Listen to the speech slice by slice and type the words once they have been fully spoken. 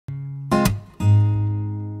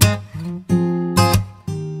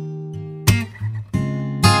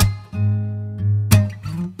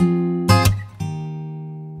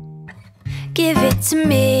it to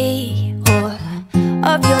me, all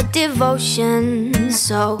of your devotion,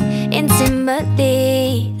 so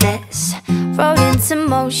intimately. Let's roll into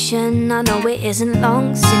motion. I know it isn't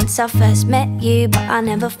long since I first met you, but I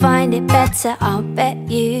never find it better, I'll bet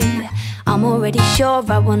you. I'm already sure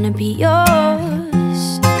I wanna be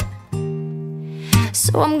yours.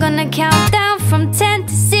 So I'm gonna count down from 10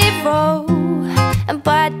 to 0, and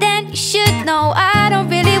by then you should know I don't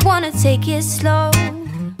really wanna take it slow.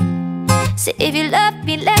 So if you love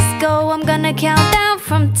me, let's go. I'm gonna count down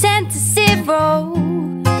from 10 to 0.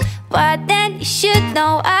 By then you should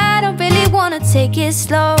know I don't really wanna take it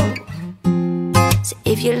slow. So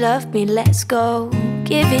if you love me, let's go.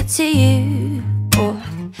 Give it to you, all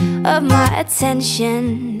of my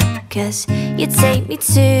attention, 'cause you take me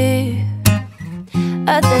to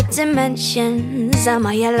other dimensions. Am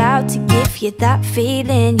I allowed to give you that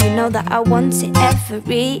feeling? You know that I want it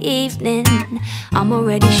every evening. I'm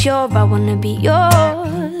already sure I wanna be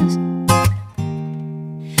yours.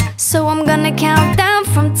 So I'm gonna count down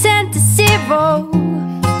from 10 to 0.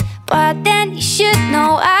 By then you should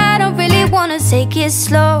know I don't really wanna take it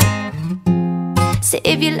slow. So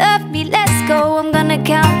if you love me, let's go. I'm gonna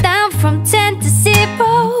count down from 10 to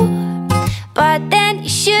 0. But then you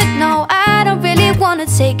should know I don't really wanna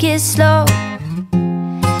take it slow.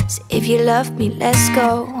 So if you love me, let's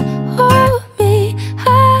go. Hold me,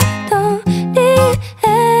 I don't need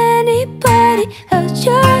anybody else,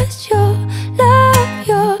 just your love,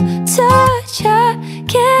 your touch. I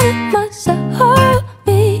can't myself. Hold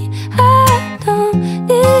me, I don't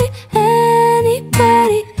need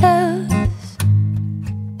anybody else.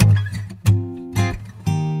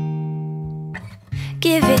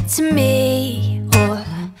 Give it to me, all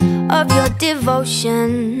of your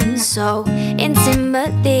devotion, so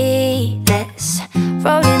intimately. Let's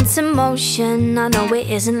roll into motion. I know it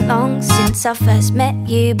isn't long since I first met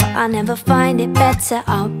you, but I never find it better,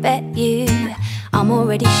 I'll bet you. I'm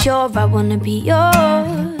already sure I wanna be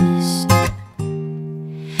yours.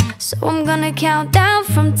 So I'm gonna count down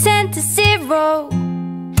from 10 to 0.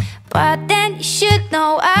 But then you should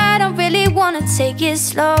know I don't really wanna take it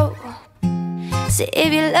slow. So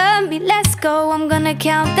if you love me, let's go. I'm gonna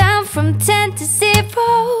count down from 10 to 0.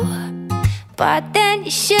 But then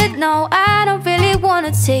you should know I don't really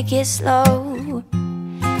wanna take it slow.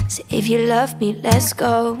 So if you love me, let's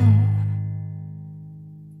go.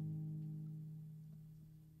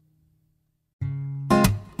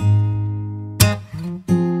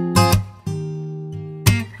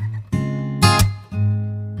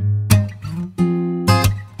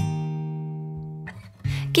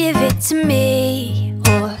 Give it to me,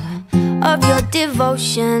 all of your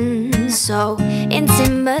devotion, so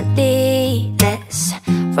intimately. Let's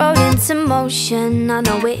roll into motion. I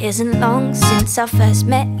know it isn't long since I first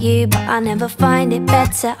met you, but I never find it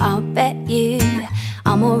better, I'll bet you.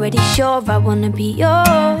 I'm already sure I wanna be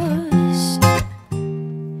yours.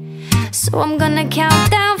 So I'm gonna count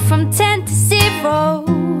down from 10 to 0.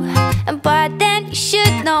 And by then you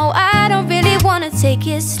should know I don't really wanna take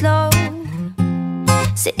it slow.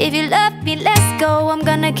 So if you love me, let's go. I'm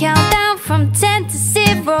gonna count down from 10 to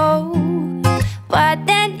 0. But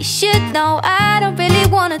then you should know I don't really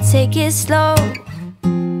wanna take it slow.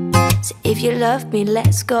 So if you love me,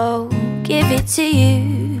 let's go. Give it to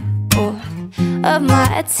you, all of my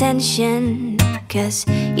attention, 'cause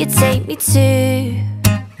you take me to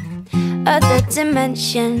other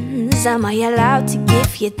dimensions. Am I allowed to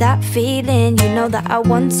give you that feeling? You know that I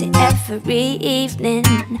want it every evening.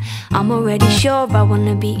 I'm already sure I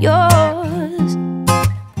wanna be yours.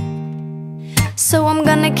 So I'm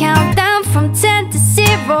gonna count down from 10 to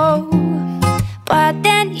 0. But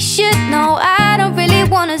then you should know I don't really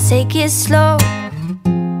wanna take it slow.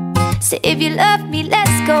 So if you love me,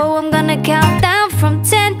 let's go. I'm gonna count down from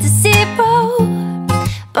 10 to 0.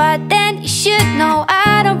 But then you should know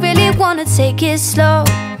I don't really wanna take it slow.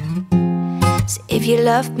 So if you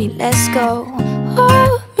love me, let's go.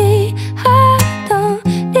 Hold me, I don't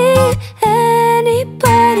need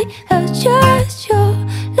anybody else, just your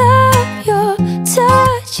love, your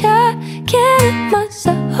touch. I can't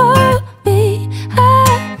myself. Hold me,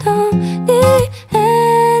 I don't need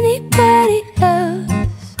anybody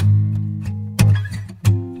else.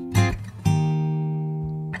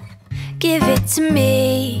 Give it to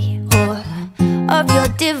me, all of your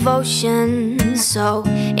devotion, so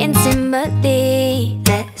intimately.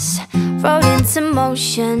 Let's roll into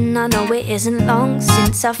motion. I know it isn't long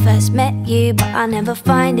since I first met you, but I never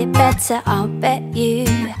find it better, I'll bet you.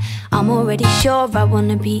 I'm already sure I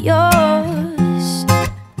wanna be yours.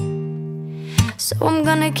 So I'm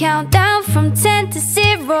gonna count down from 10 to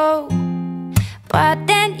 0. But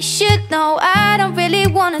then you should know I don't really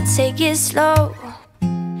wanna take it slow.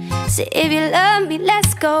 So if you love me,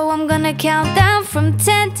 let's go. I'm gonna count down from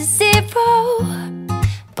 10 to 0.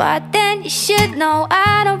 But then you should know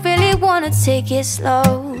I don't really wanna take it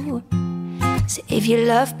slow. So if you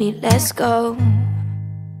love me, let's go.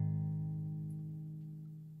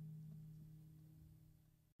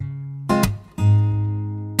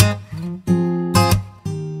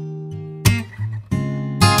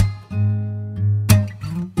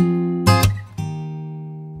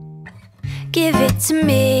 Give it to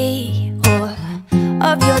me, all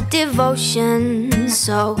of your devotion,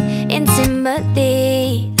 so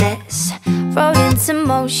intimately. Let's roll into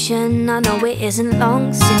motion. I know it isn't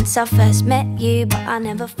long since I first met you, but I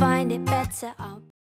never find it better.